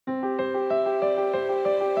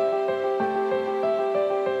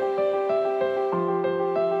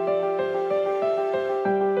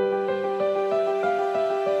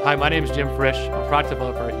Hi, my name is Jim Frisch. I'm a product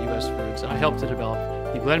developer at US Foods, and I helped to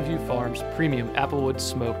develop the Glenview Farms premium Applewood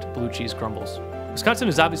smoked blue cheese crumbles. Wisconsin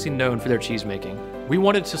is obviously known for their cheese making. We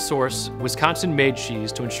wanted to source Wisconsin-made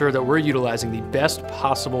cheese to ensure that we're utilizing the best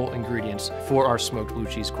possible ingredients for our smoked blue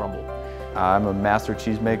cheese crumble. I'm a master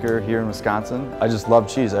cheesemaker here in Wisconsin. I just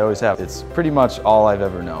love cheese, I always have. It's pretty much all I've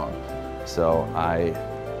ever known. So I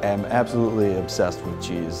am absolutely obsessed with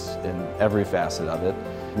cheese in every facet of it.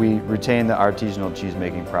 We retain the artisanal cheese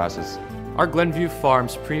making process. Our Glenview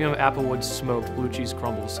Farms premium Applewood smoked blue cheese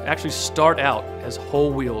crumbles actually start out as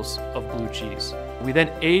whole wheels of blue cheese. We then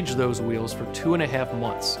age those wheels for 2.5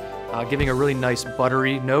 months, giving a really nice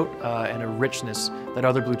buttery note and a richness that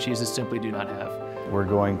other blue cheeses simply do not have. We're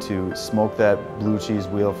going to smoke that blue cheese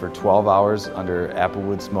wheel for 12 hours under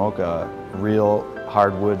Applewood smoke, a real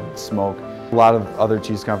hardwood smoke. A lot of other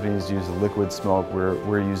cheese companies use liquid smoke.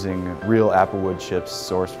 We're using real Applewood chips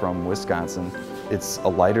sourced from Wisconsin. It's a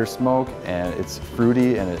lighter smoke and it's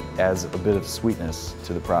fruity and it adds a bit of sweetness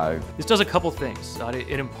to the product. This does a couple things.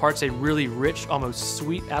 It imparts a really rich, almost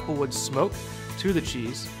sweet Applewood smoke to the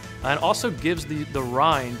cheese and also gives the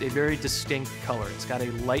rind a very distinct color. It's got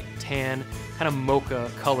a light tan, kind of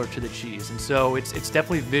mocha color to the cheese. And so it's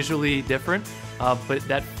definitely visually different, but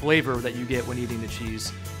that flavor that you get when eating the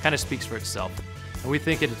cheese kind of speaks for itself. And we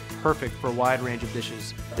think it is perfect for a wide range of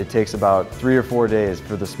dishes. It takes about 3 or 4 days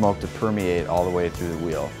for the smoke to permeate all the way through the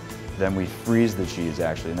wheel. Then we freeze the cheese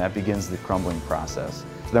actually, and that begins the crumbling process.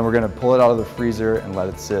 So then we're going to pull it out of the freezer and let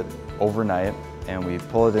it sit overnight, and we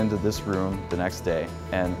pull it into this room the next day,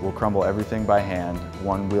 and we'll crumble everything by hand,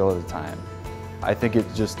 one wheel at a time. I think it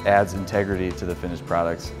just adds integrity to the finished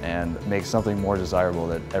products and makes something more desirable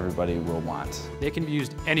that everybody will want. They can be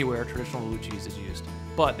used anywhere traditional blue cheese is used,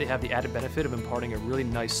 but they have the added benefit of imparting a really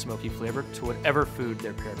nice smoky flavor to whatever food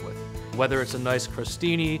they're paired with. Whether it's a nice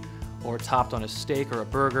crostini or topped on a steak or a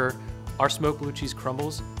burger, our smoked blue cheese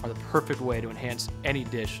crumbles are the perfect way to enhance any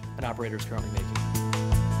dish an operator is currently making.